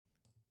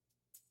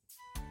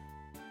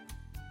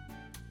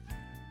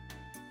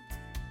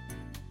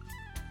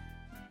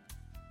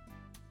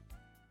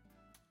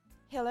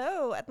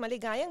Hello at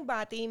maligayang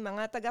bati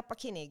mga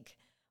tagapakinig.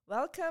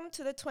 Welcome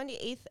to the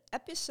 28th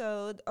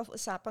episode of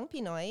Usapang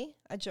Pinoy,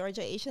 a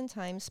Georgia Asian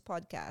Times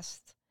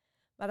podcast.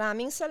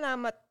 Maraming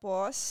salamat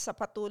po sa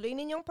patuloy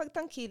ninyong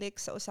pagtangkilik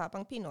sa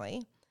Usapang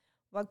Pinoy.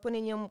 Huwag po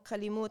ninyong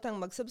kalimutang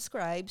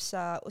mag-subscribe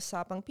sa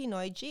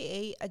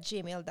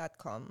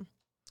usapangpinoyga@gmail.com.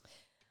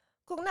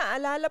 Kung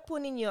naalala po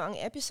ninyo ang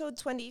episode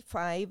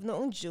 25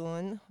 noong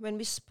June when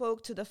we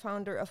spoke to the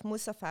founder of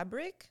Musa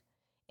Fabric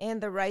and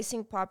the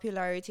rising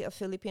popularity of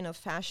Filipino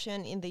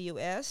fashion in the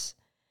US,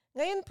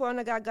 ngayon po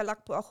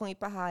nagagalak po akong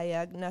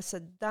ipahayag na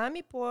sa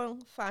dami pong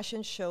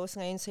fashion shows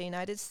ngayon sa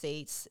United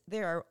States,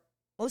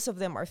 most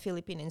of them are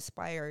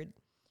Philippine-inspired.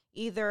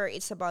 Either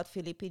it's about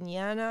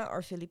Filipiniana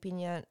or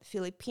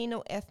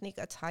Filipino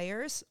ethnic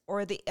attires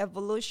or the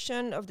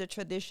evolution of the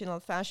traditional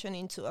fashion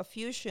into a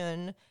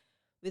fusion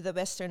with the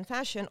Western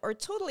fashion or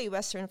totally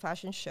Western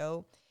fashion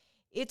show.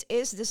 It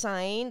is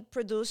designed,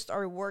 produced,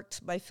 or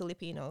worked by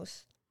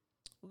Filipinos.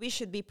 We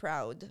should be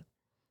proud.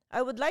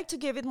 I would like to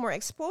give it more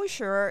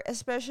exposure,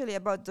 especially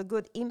about the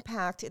good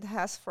impact it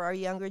has for our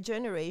younger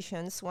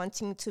generations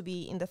wanting to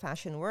be in the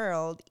fashion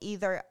world,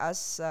 either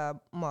as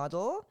a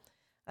model,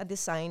 a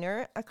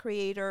designer, a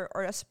creator,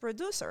 or as a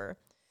producer.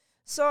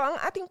 So ang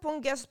ating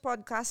pong guest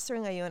podcaster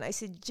ngayon ay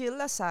si Jil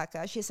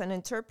Lasaca. She's an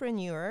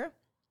entrepreneur,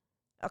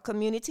 a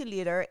community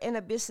leader, and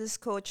a business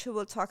coach who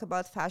will talk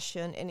about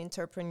fashion and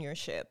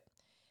entrepreneurship.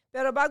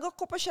 Pero bago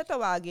ko pa siya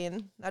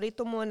tawagin,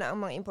 narito muna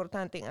ang mga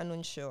importanteng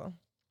anunsyo.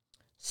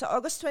 Sa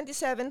August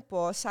 27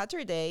 po,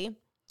 Saturday,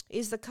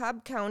 is the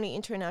Cobb County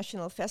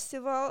International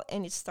Festival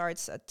and it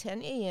starts at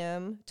 10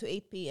 a.m. to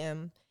 8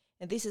 p.m.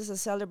 And this is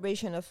a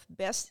celebration of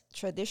best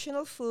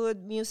traditional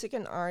food, music,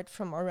 and art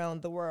from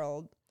around the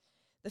world.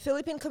 The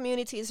Philippine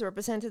community is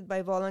represented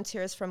by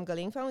volunteers from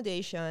Galing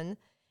Foundation,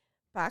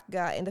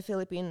 PACGA, and the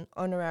Philippine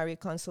Honorary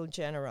Consul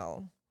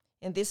General.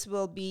 And this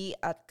will be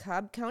at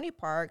Cobb County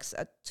Parks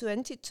at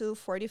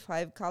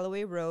 2245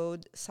 Callaway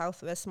Road,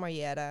 Southwest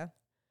Marietta,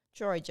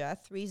 Georgia,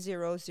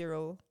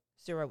 30008.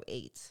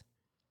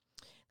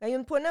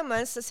 Ngayon po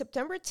naman, sa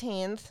September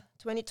 10th,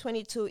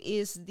 2022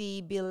 is the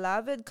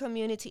beloved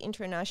Community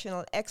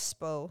International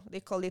Expo.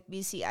 They call it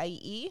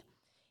BCIE.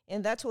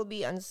 And that will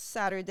be on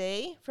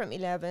Saturday from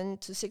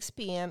 11 to 6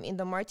 p.m. in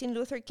the Martin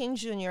Luther King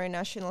Jr.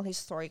 National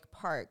Historic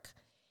Park.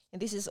 And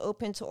this is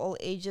open to all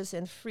ages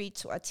and free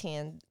to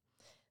attend.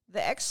 The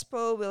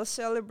expo will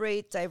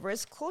celebrate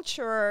diverse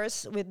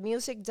cultures with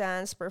music,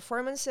 dance,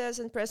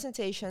 performances, and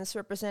presentations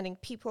representing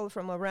people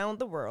from around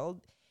the world.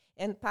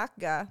 And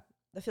PACGA,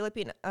 the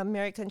Philippine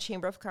American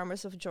Chamber of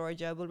Commerce of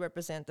Georgia, will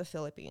represent the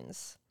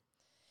Philippines.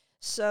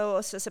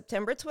 So, sa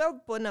September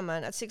 12 po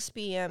naman at 6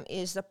 p.m.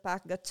 is the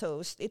PACGA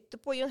Toast. Ito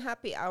po yung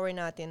happy hour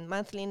natin,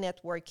 monthly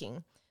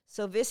networking.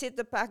 So, visit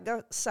the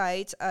PACGA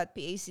site at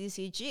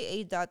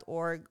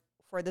paccga.org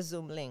for the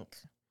Zoom link.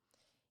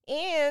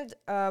 And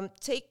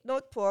take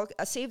note po,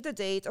 save the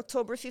date,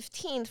 October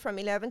 15th from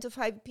 11 to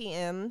 5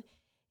 p.m.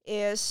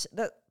 is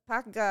the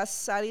PACGA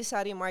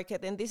Sari-Sari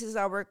Market. And this is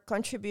our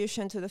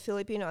contribution to the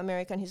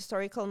Filipino-American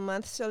Historical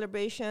Month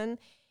celebration.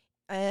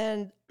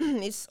 And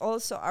it's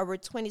also our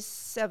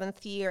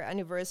 27th year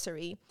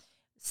anniversary.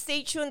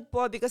 Stay tuned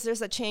po because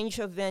there's a change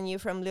of venue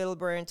from Little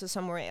Burn to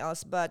somewhere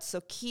else. But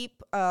so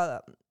keep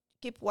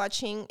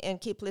watching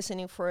and keep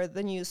listening for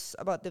the news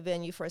about the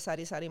venue for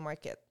Sari-Sari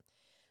Market.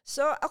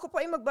 So, ako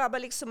po ay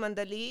magbabalik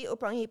sumandali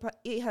upang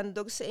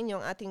ihandog sa inyong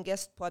ating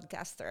guest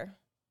podcaster.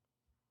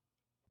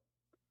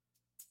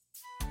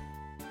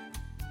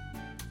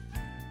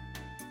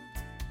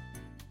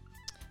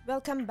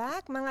 Welcome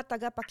back mga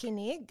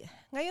tagapakinig.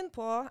 Ngayon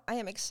po,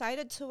 I am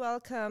excited to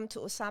welcome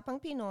to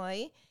Usapang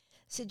Pinoy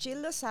si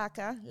Jil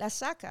Lasaca,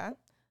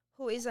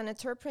 who is an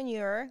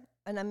entrepreneur,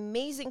 an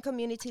amazing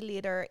community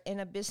leader, and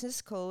a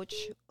business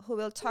coach who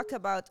will talk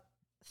about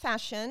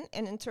fashion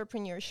and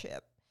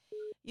entrepreneurship.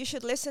 You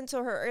should listen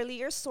to her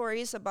earlier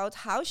stories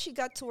about how she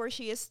got to where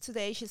she is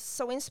today. She's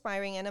so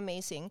inspiring and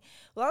amazing.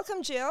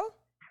 Welcome, Jill.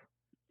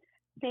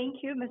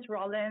 Thank you, Ms.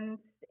 Rollins,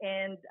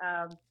 and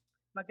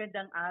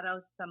magandang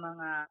araw sa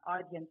mga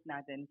audience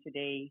natin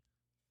today.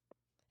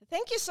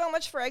 Thank you so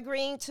much for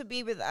agreeing to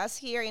be with us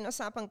here in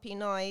Usapang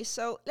Pinoy.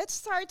 So let's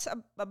start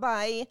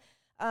by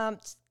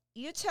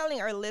you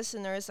telling our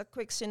listeners a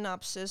quick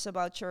synopsis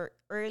about your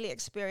early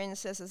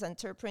experiences as an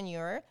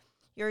entrepreneur,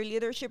 your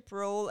leadership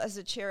role as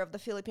the chair of the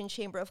Philippine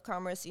Chamber of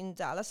Commerce in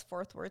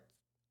Dallas-Fort Worth,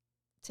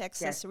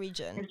 Texas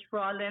region. Ms.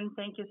 Rollins,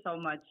 thank you so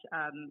much.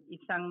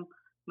 Isang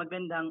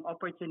magandang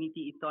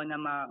opportunity ito na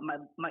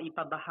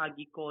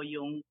maipabahagi ko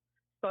yung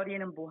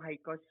storya ng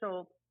buhay ko.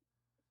 So,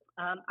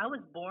 I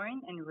was born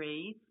and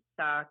raised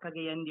sa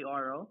Cagayan de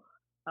Oro,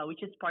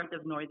 which is part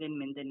of Northern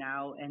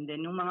Mindanao. And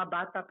then nung mga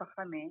bata pa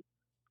kami,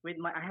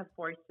 I have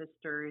 4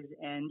 sisters,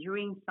 and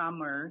during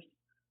summers,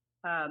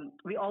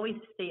 we always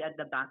stay at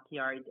the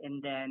backyard, and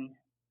then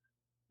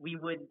we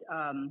would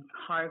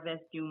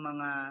harvest yung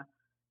mga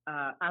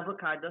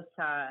avocado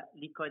sa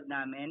likod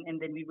namin, and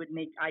then we would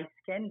make ice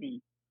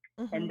candy.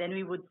 Mm-hmm. And then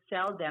we would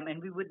sell them,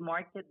 and we would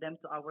market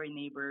them to our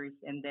neighbors.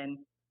 And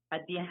then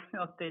at the end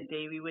of the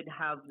day, we would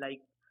have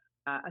like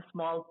a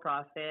small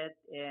profit,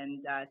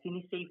 and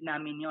sinisave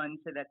namin yon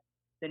so that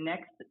the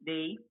next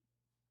day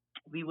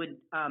we would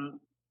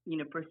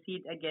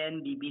proceed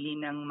again, bibili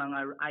ng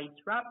mga ice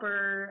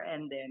wrapper,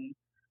 and then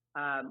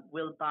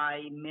we'll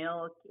buy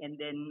milk and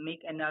then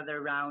make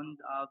another round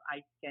of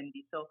ice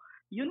candy. So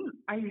yun,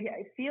 I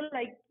feel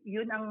like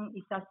yun ang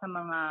isa sa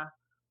mga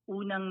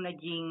unang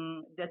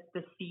naging, that's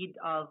the seed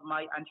of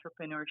my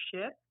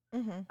entrepreneurship.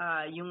 Mm-hmm.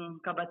 Yung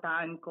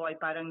kabataan ko ay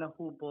parang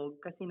nahubog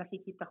kasi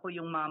nakikita ko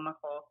yung mama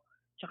ko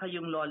tsaka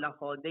yung lola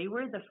ko. They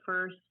were the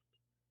first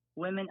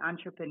women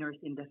entrepreneurs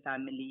in the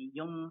family.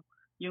 Yung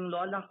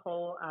lola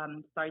ko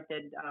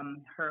started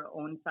her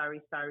own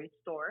sari-sari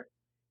store,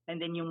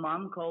 and then yung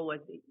mom ko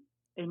was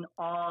in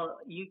all,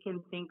 you can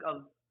think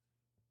of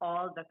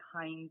all the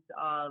kinds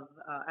of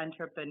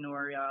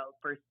entrepreneurial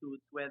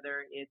pursuits,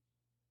 whether it's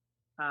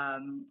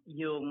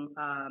yung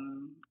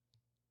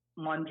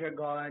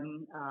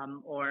Mondragon,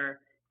 or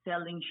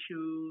selling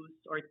shoes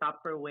or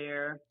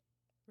Tupperware.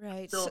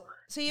 Right. So,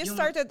 So so you yung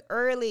started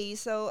early.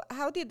 So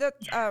how did that?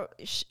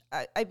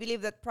 I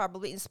believe that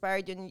probably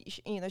inspired you,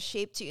 and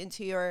shaped you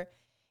into your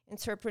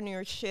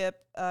entrepreneurship,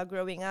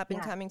 growing up and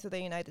yeah, coming to the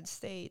United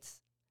States.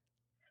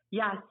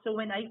 yeah. So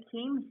when I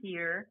came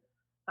here,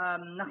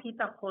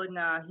 nakita ko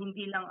na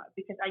hindi lang,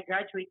 because I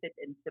graduated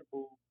in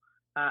Cebu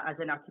as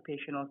an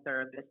occupational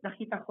therapist.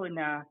 Nakita ko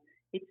na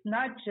it's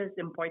not just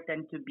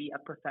important to be a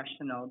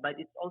professional, but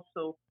it's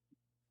also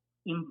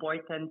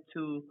important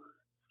to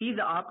see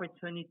the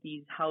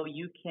opportunities how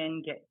you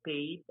can get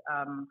paid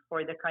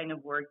for the kind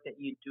of work that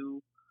you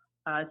do.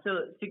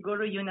 So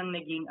siguro yun ang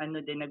naging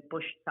ano din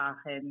nag-push sa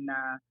akin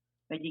na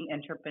naging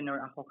entrepreneur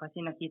ako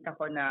kasi nakita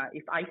ko na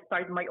if I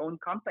start my own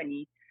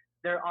company,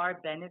 there are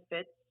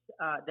benefits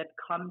that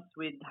comes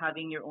with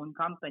having your own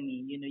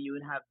company. You know, you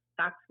will have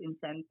tax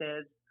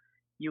incentives,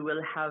 you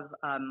will have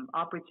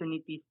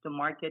opportunities to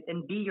market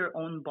and be your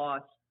own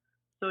boss.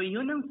 So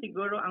yun ang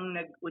siguro ang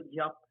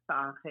nag-udyok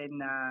sa akin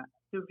na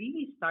to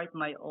really start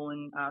my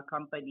own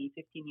company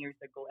 15 years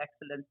ago,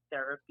 Excellence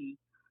Therapy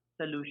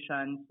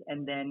Solutions.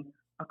 And then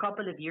a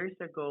couple of years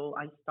ago,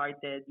 I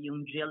started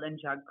yung Jil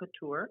and Jag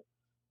Couture.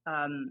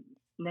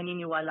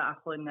 Naniniwala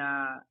ako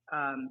na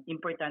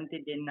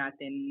importante din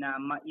natin na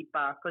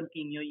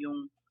maipa-continue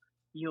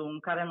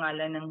yung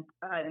karangalan ng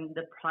and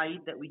the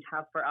pride that we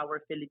have for our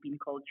Philippine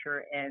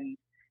culture. And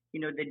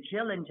the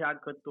Jill and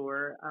Jag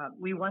Couture,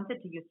 we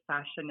wanted to use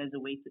fashion as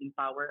a way to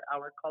empower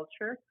our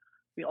culture.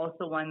 We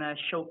also want to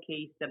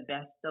showcase the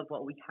best of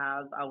what we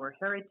have, our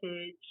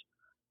heritage,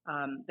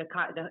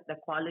 the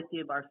quality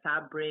of our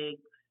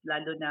fabrics.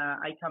 Lalo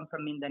na I come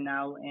from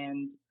Mindanao,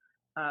 and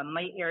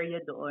my area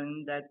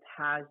doon that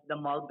has the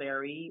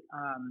mulberry,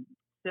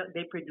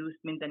 they produce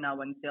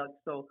Mindanaoan silk.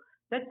 So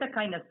that's the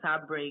kind of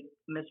fabric,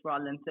 Miss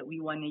Rollins, that we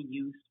want to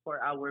use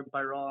for our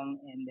barong,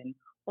 and then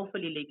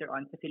hopefully later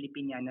on sa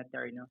Filipiniana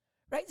Terno.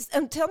 Right.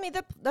 And tell me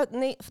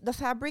the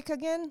fabric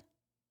again.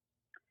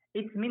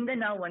 It's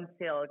Mindanaoan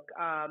silk.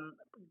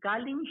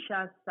 Galing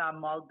siya sa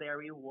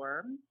mulberry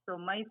worm. So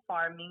may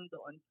farming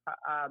doon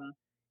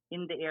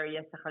in the area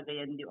sa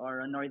Cagayan de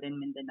Oro,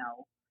 Northern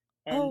Mindanao.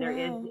 Oh, And there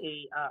is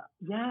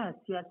wow.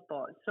 yes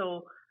po.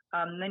 So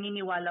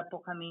naniniwala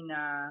po kami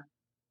na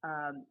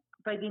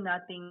pwede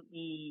nating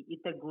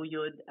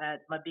itaguyod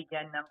at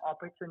mabigyan ng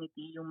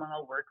opportunity yung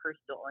mga workers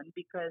doon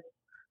because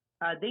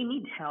they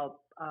need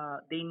help.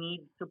 They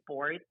need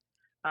support.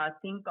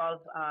 Think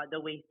of the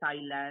way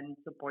Thailand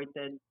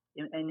supported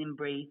and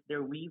embraced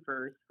their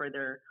weavers for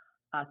their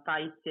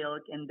Thai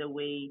silk, and the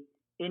way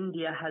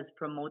India has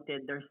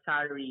promoted their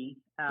sari.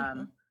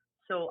 Mm-hmm.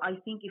 So I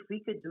think if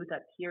we could do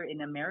that here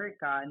in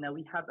America, now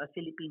we have a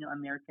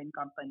Filipino-American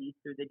company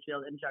through the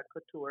Jill and Jack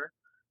Couture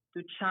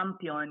to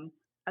champion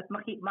at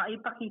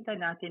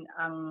maipakita natin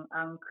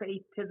ang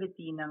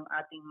creativity ng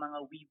ating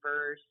mga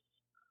weavers,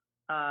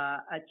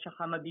 at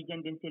saka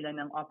mabigyan din sila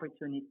ng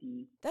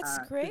opportunity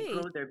That's to grow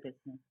great. their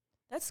business.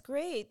 That's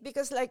great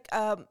because, like,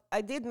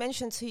 I did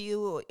mention to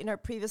you in our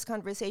previous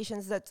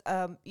conversations that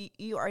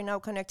you are now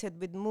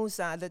connected with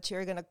Musa, that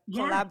you're gonna Yes,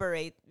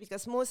 collaborate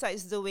because Musa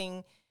is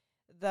doing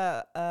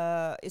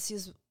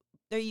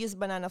they use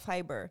banana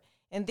fiber,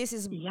 and this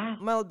is yes,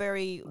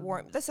 mulberry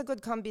worm. That's a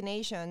good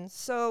combination.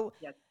 So,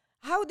 yes.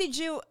 how did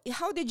you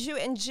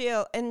and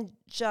Jill and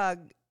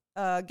Jug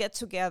get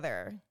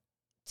together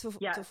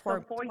Yeah, to so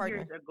form to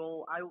partner?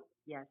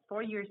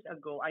 4 years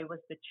ago, I was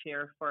the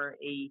chair for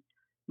a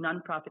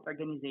nonprofit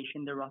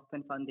organization, the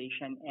Rothman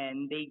Foundation,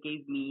 and they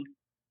gave me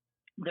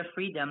the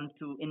freedom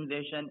to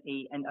envision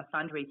a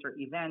fundraiser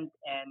event.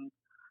 And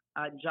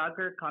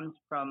Jogger comes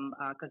from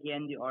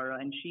Cagayan de Oro,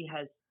 and she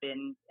has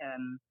been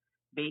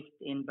based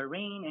in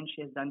Bahrain, and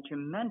she has done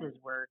tremendous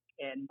work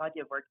and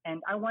body of work.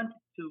 And I wanted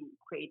to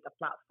create a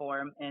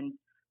platform, and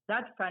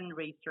that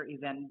fundraiser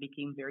event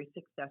became very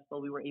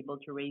successful. We were able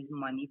to raise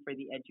money for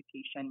the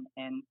education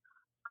and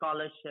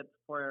scholarship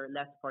for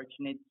less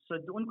fortunate. So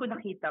doon ko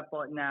nakita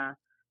po na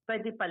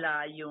pwede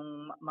pala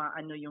yung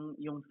maano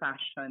yung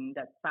fashion,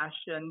 that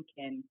fashion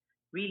can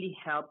really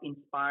help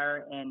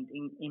inspire and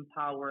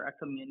empower a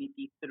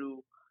community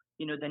through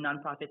the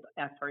nonprofit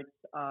efforts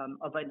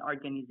of an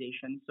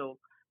organization. So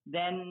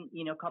then,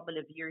 a couple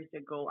of years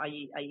ago,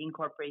 I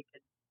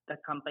incorporated the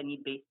company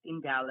based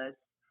in Dallas.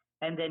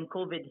 And then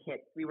COVID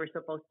hit. We were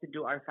supposed to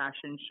do our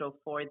fashion show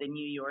for the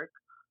New York,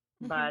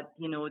 Mm-hmm. but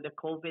the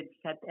COVID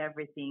set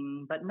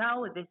everything. But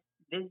now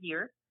this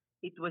year,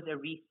 it was a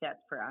reset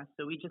for us.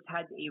 So we just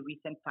had a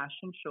recent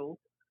fashion show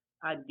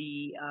at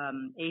the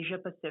Asia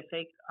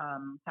Pacific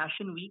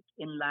Fashion Week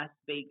in Las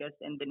Vegas,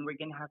 and then we're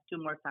gonna have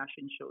two more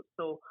fashion shows.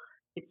 So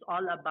it's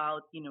all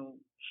about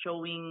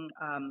showing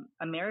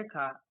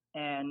America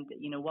and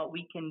what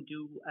we can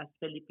do as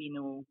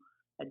Filipino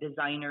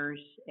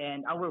designers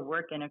and our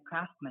work and our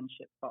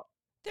craftsmanship. Po.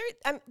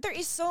 There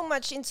is so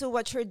much into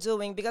what you're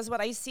doing because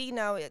what I see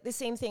now, the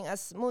same thing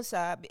as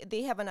Musa,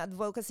 they have an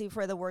advocacy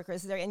for the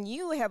workers there, and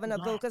you have an Yes,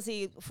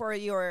 advocacy for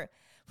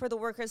the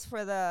workers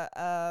for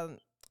the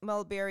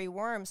mulberry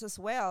worms as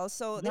well.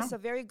 So this yes, is a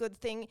very good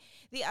thing.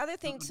 The other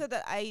thing mm-mm. too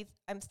that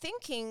I'm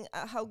thinking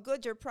how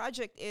good your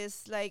project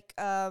is. Like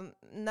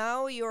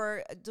now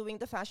you're doing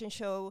the fashion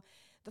shows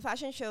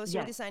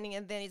you're Yes. designing,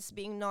 and then it's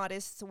being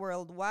noticed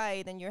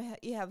worldwide, and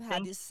you have had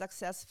Thank these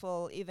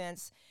successful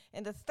events.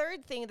 And the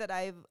third thing that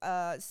I've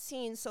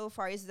seen so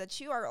far is that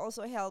you are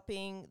also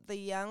helping the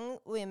young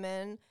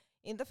women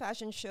in the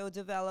fashion show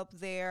develop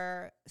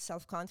their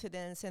self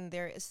confidence and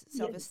their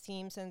self yes,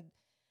 esteem. And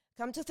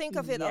come to think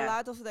of it, a yes,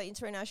 lot of the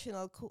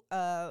international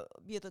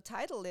beauty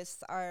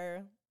titleists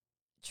are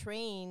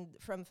trained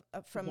from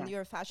yes.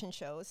 your fashion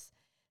shows.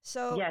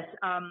 So, Yes,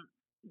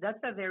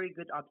 that's a very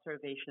good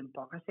observation,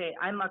 po. Kasi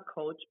I'm a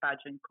coach,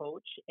 pageant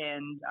coach,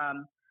 and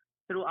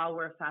through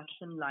our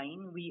fashion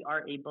line, we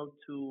are able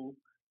to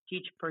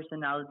teach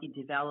personality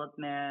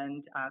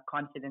development,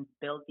 confidence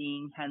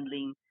building,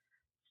 handling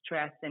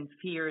stress and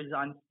fears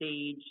on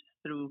stage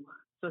through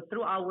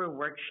our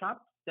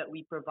workshops that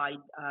we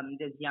provide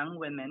these young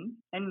women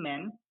and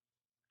men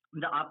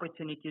the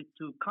opportunity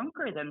to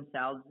conquer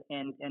themselves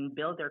and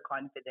build their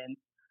confidence.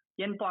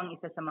 Yan po ang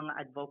isa sa mga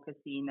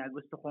advocacy na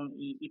gusto kong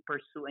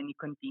i-pursue and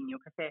i-continue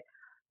kasi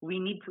we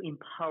need to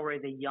empower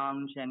the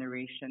young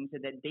generation so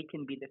that they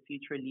can be the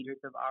future leaders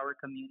of our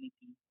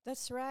community.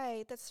 that's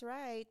right. That's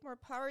right. More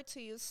power to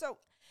you. So,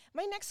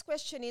 my next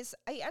question is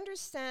I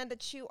understand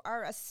that you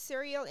are a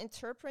serial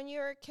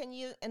entrepreneur. Can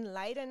you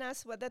enlighten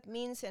us what that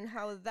means and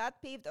how that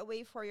paved a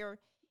way for your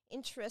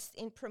interest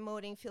in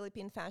promoting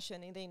Philippine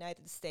fashion in the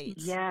United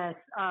States? Yes.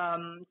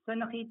 So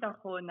nakita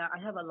ko na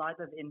I have a lot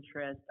of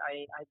interest.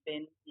 I've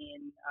been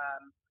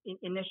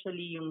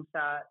initially yung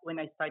when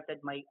I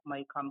started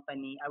my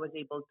company, I was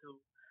able to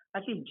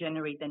at least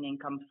generate an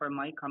income for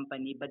my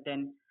company, but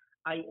then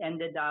I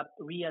ended up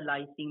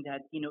realizing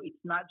that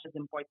it's not just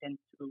important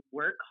to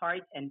work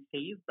hard and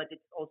save, but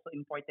it's also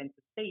important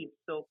to save.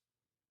 So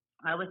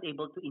I was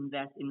able to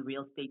invest in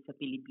real estate sa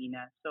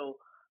Pilipinas. So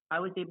I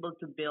was able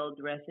to build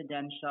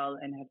residential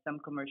and have some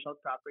commercial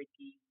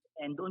properties.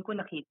 And doon ko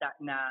nakita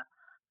na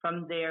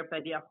from there,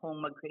 pwede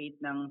akong mag-create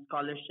ng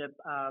scholarship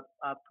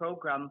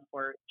program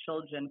for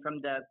children from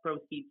the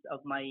proceeds of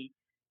my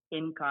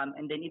income.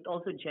 And then it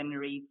also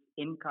generates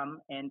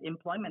income and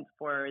employment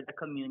for the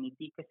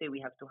community kasi we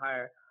have to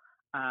hire,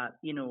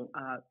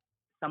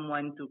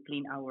 someone to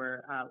clean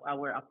our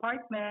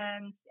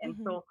apartments. And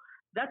Mm-hmm. so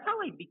that's how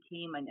I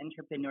became an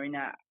entrepreneur.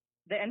 Na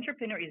the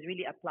entrepreneur is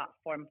really a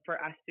platform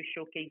for us to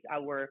showcase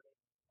our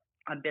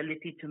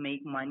ability to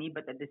make money,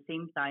 but at the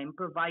same time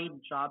provide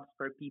jobs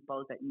for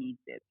people that needs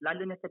it,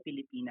 lalo na sa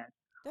Pilipinas.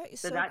 That is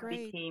So so that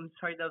great. became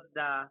sort of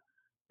the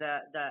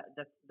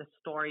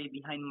story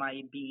behind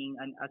my being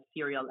a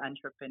serial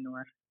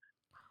entrepreneur.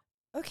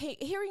 Okay,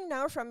 hearing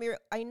now from your,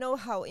 I know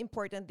how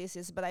important this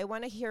is, but I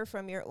want to hear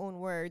from your own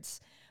words.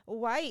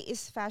 Why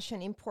is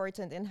fashion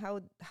important, and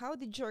how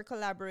did your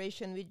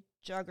collaboration with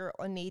Jogger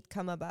Onate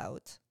come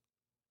about?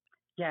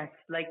 Yes,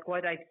 like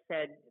what I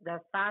said,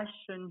 the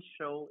fashion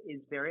show is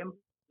very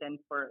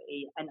important for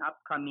an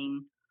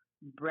upcoming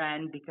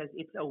brand because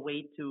it's a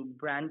way to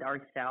brand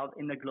ourselves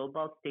in the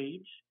global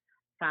stage.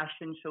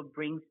 Fashion show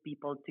brings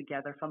people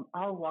together from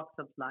all walks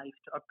of life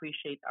to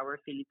appreciate our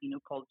Filipino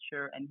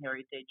culture and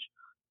heritage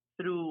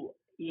through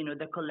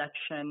the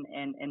collection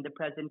and the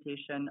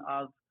presentation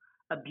of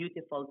a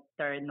beautiful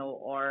terno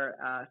or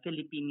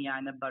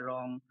Filipiniana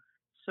barong.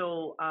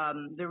 So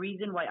the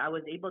reason why I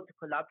was able to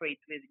collaborate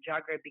with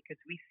Jagger because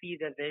we see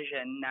the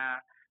vision na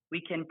we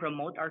can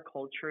promote our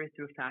culture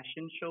through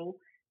fashion show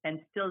and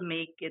still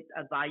make it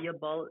a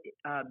viable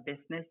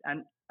business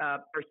and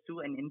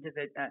pursue an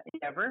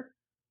endeavor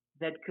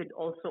that could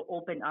also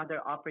open other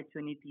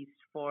opportunities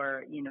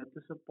for to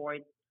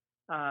support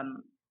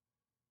um,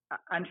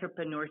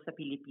 entrepreneurs sa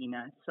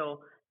Pilipinas.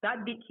 So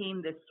that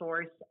became the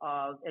source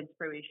of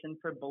inspiration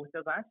for both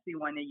of us. We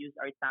want to use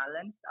our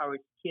talents, our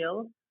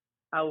skill,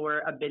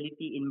 our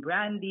ability in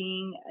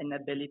branding, and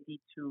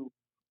ability to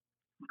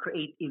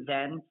create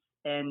events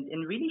and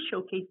really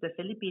showcase the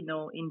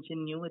Filipino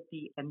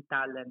ingenuity and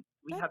talent.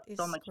 We That have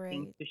so is much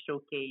things great. to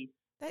showcase.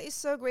 That is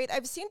so great.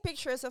 I've seen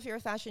pictures of your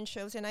fashion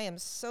shows and I am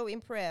so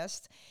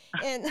impressed.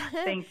 And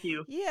Thank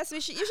you. yes, you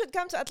should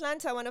come to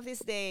Atlanta one of these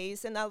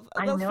days and I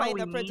we'll know find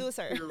we a need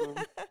producer. to.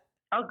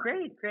 Oh,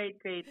 great, great,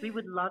 great. We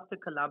would love to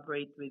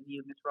collaborate with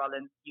you, Ms.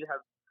 Rollins. You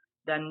have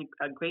done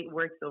great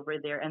works over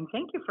there. And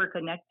thank you for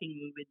connecting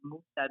me with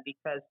Musa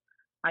because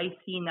I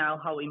see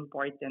now how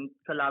important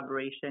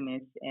collaboration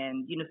is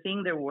and,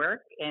 seeing their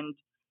work and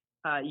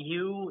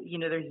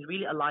there's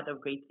really a lot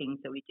of great things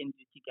that we can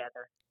do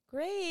together.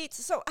 Great.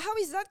 So how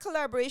is that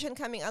collaboration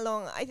coming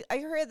along? I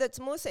heard that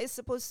Musa is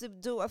supposed to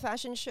do a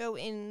fashion show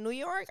in New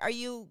York. Are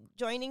you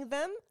joining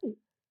them?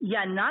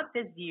 Yeah, not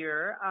this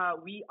year.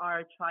 We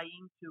are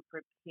trying to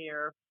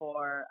prepare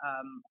for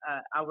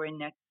our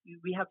next.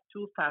 We have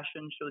two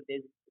fashion shows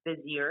this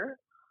year.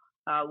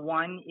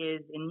 One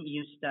is in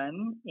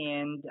Houston,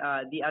 and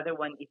the other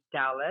one is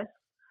Dallas.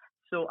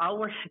 So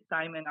our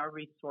time and our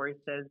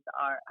resources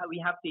are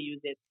we have to use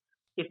it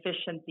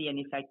efficiently and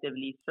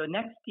effectively. So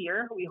next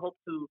year we hope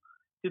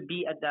to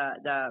be at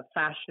the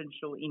fashion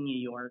show in New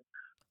York.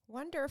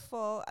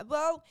 Wonderful.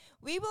 Well,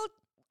 we will.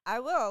 I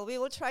will. We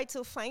will try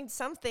to find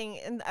something,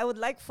 and I would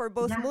like for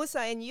both Yeah, Musa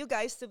and you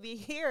guys to be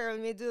here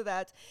when we do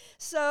that.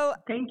 So,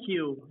 thank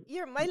you.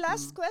 my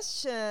last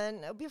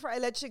question before I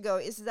let you go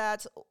is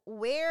that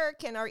where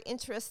can our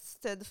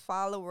interested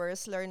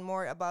followers learn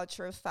more about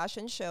your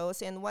fashion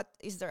shows, and what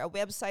is there a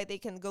website they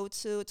can go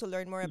to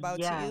learn more about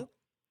Yeah. you?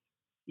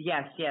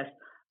 Yes, yes.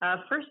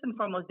 First and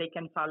foremost, they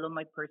can follow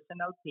my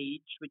personal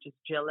page, which is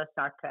Jil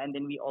Lasaca, and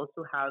then we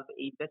also have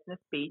a business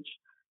page,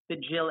 the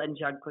Jill and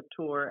Jag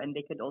Couture, and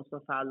they could also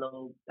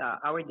follow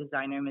our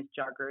designer, Miss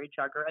Jagger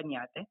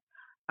Anyate.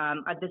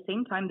 At the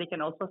same time, they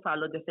can also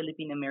follow the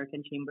Philippine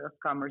American Chamber of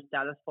Commerce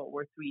Dallas Fort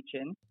Worth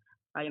region.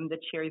 I am the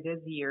chair this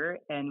year,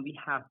 and we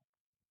have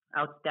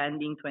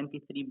outstanding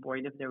 23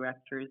 board of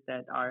directors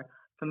that are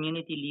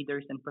community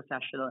leaders and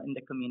professional in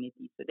the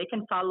community. So they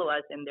can follow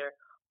us and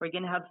we're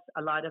going to have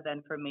a lot of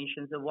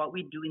information of what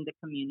we do in the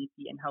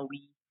community and how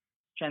we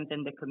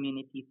strengthen the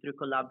community through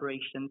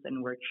collaborations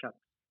and workshops.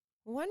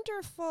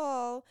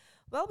 Wonderful.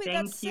 Well,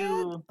 Thank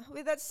you.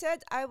 with that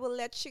said, I will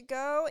let you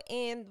go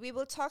and we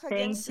will talk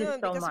again Thank you soon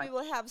so because we much.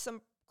 will have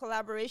some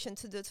collaboration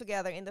to do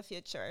together in the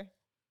future.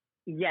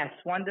 Yes,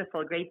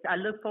 wonderful. Great. I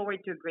look forward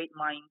to great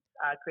minds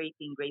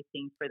creating great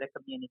things for the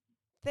community.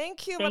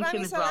 Thank you. Thank you,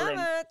 Maraming Ms. Rollins.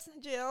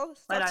 salamat, Jill.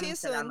 Talk to you Maraming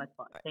soon. salamat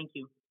po. Thank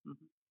you.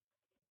 Mhm.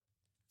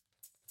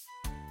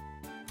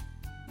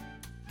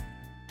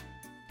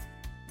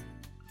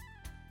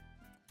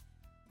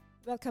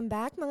 Welcome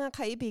back mga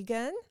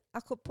kaibigan.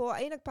 Ako po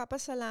ay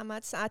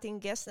nagpapasalamat sa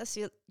ating guest na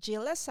si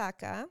Jil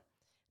Lasaca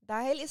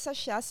dahil isa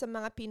siya sa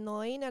mga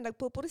Pinoy na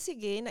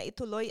nagpupursige na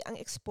ituloy ang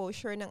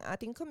exposure ng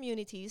ating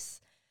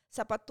communities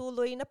sa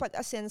patuloy na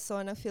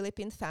pag-asenso ng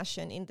Philippine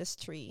fashion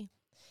industry.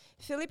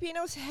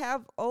 Filipinos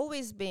have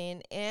always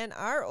been and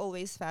are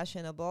always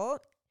fashionable,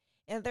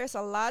 and there's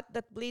a lot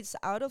that bleeds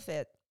out of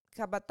it.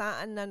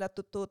 Kabataan na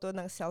natututo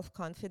ng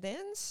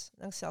self-confidence,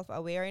 ng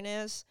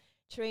self-awareness,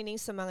 training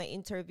sa mga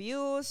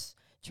interviews,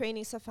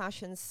 training sa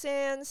fashion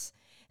sense.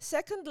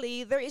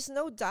 Secondly, there is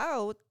no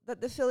doubt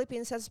that the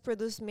Philippines has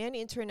produced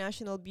many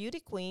international beauty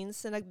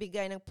queens na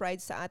nagbigay ng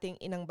pride sa ating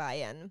inang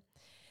bayan.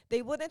 They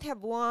wouldn't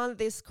have won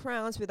these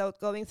crowns without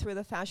going through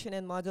the fashion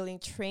and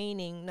modeling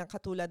training na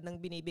katulad ng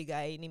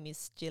binibigay ni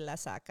Miss Jil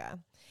Lasaca.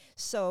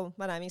 So,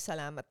 maraming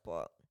salamat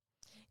po.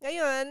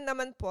 Ngayon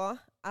naman po,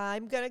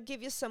 I'm gonna give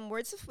you some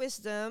words of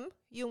wisdom,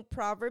 yung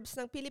proverbs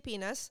ng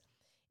Pilipinas.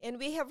 And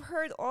we have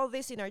heard all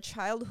this in our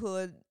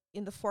childhood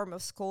in the form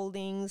of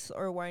scoldings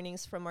or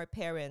warnings from our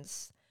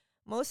parents.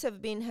 Most have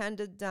been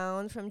handed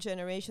down from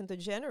generation to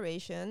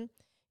generation,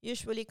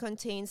 usually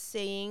contain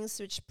sayings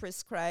which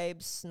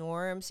prescribes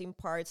norms,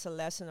 imparts a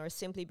lesson, or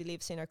simply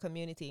beliefs in our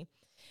community.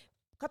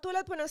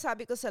 Katulad po ng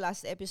sabi ko sa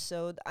last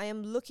episode, I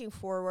am looking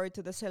forward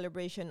to the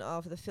celebration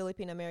of the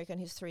Philippine American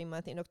History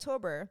Month in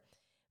October.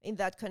 In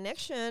that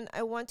connection,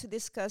 I want to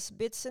discuss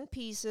bits and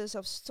pieces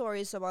of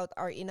stories about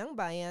our inang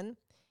bayan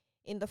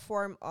in the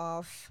form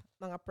of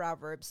mga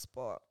proverbs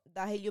po.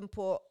 Dahil yun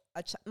po,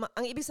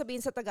 ang ibig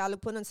sabihin sa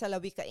Tagalog po nun sa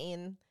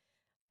lawikain,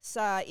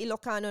 sa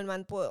Ilocano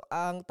man po,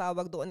 ang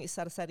tawag doon is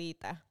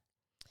sarsarita.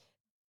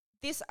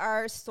 These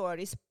are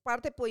stories.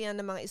 Parte po yan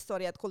ng mga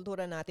istorya at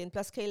kultura natin.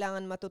 Plus,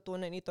 kailangan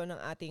matutunan ito ng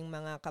ating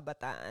mga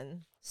kabataan.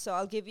 So,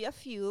 I'll give you a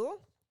few.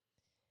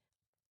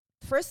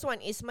 First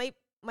one is, may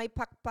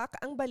pakpak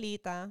ang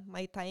balita,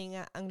 may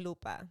tainga ang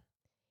lupa.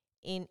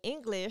 In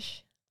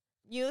English,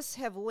 news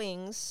have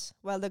wings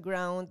while the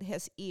ground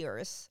has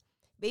ears.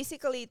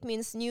 Basically, it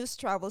means news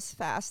travels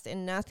fast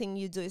and nothing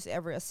you do is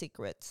ever a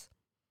secret.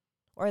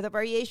 Or the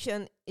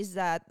variation is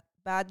that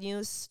bad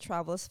news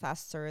travels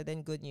faster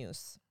than good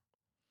news.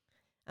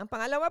 Ang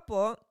pangalawa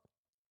po,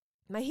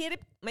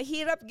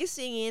 mahirap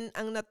gisingin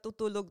ang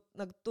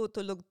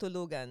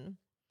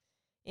nagtutulog-tulugan.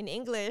 In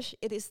English,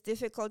 it is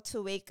difficult to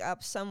wake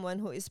up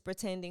someone who is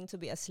pretending to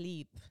be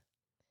asleep.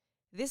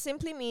 This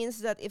simply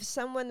means that if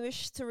someone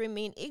wishes to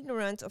remain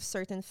ignorant of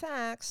certain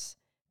facts,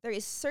 there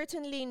is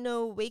certainly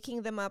no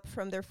waking them up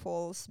from their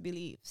false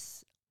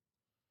beliefs.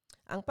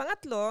 Ang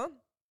pangatlo,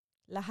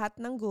 lahat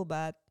ng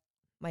gubat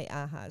may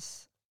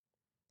ahas.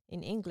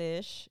 In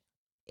English,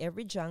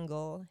 every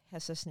jungle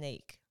has a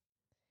snake.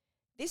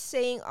 This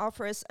saying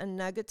offers a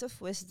nugget of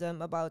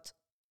wisdom about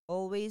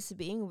always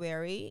being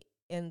wary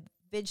and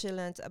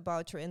vigilant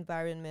about your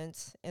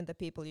environment and the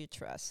people you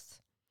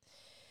trust.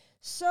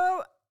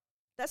 So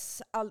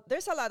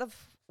there's a lot of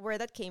where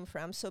that came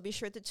from. So be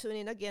sure to tune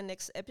in again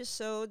next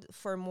episode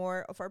for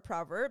more of our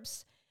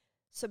proverbs.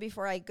 So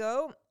before I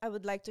go, I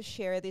would like to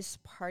share these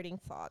parting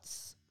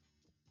thoughts.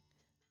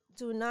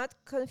 Do not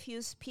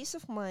confuse peace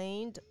of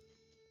mind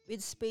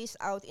with spaced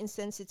out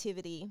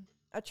insensitivity.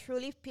 A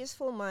truly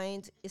peaceful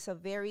mind is a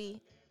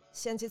very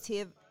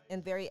sensitive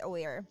and very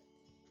aware.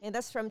 And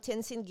that's from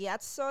Tenzin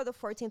Gyatso, the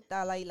 14th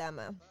Dalai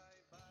Lama.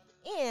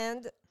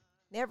 And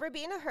never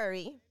be in a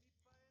hurry.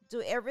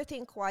 Do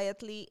everything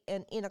quietly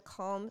and in a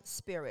calm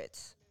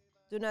spirit.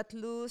 Do not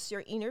lose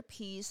your inner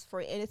peace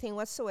for anything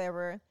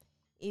whatsoever,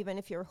 even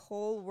if your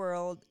whole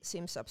world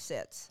seems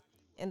upset.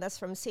 And that's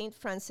from Saint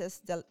Francis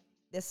de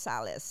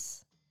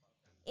Sales.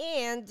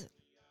 And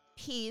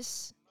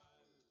peace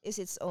is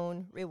its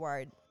own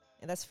reward.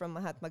 And that's from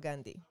Mahatma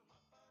Gandhi.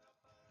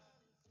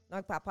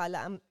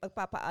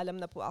 Magpapaalam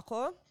na po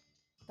ako.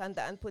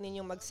 Tandaan po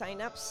ninyong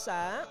mag-sign up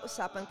sa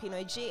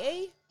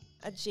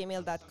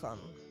usapangpinoyga@gmail.com.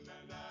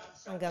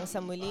 Hanggang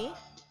sa muli,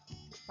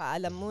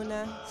 paalam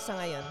muna sa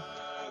ngayon.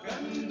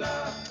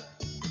 Ganda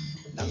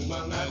ng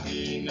mga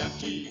di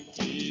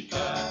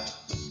nakikita.